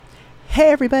Hey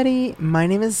everybody, my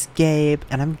name is Gabe,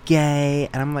 and I'm gay,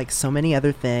 and I'm like so many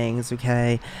other things,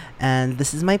 okay? And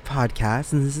this is my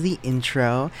podcast, and this is the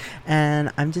intro,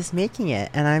 and I'm just making it,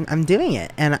 and I'm doing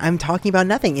it, and I'm talking about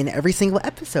nothing in every single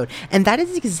episode. And that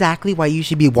is exactly why you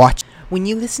should be watching. When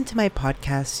you listen to my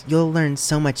podcast, you'll learn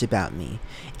so much about me.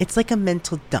 It's like a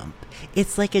mental dump.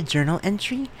 It's like a journal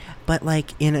entry, but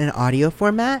like in an audio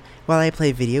format while I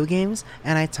play video games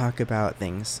and I talk about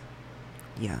things.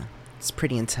 Yeah, it's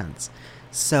pretty intense.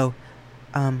 So,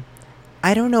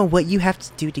 I don't know what you have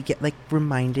to do to get like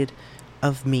reminded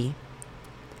of me.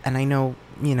 And I know,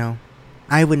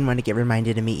 I wouldn't want to get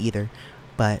reminded of me either.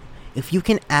 But if you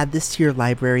can add this to your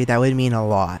library, that would mean a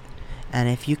lot. And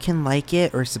if you can like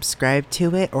it or subscribe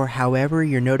to it or however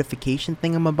your notification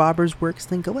thingamabobbers works,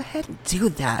 then go ahead and do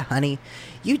that, honey.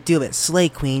 You do it, Slay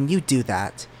Queen, you do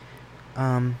that.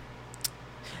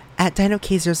 At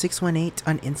DinoK0618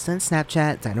 on Insta and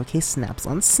Snapchat, DinoKSnaps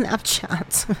on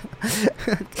Snapchat.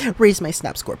 Raise my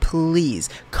snap score, please.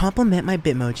 Compliment my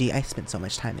Bitmoji. I spent so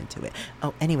much time into it.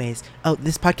 Oh, anyways. Oh,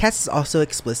 this podcast is also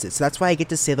explicit, so that's why I get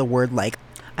to say the word like.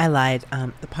 I lied.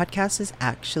 The podcast is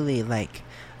actually like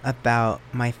about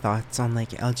my thoughts on like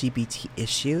LGBT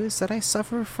issues that I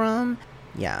suffer from.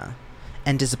 Yeah.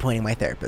 And disappointing my therapist.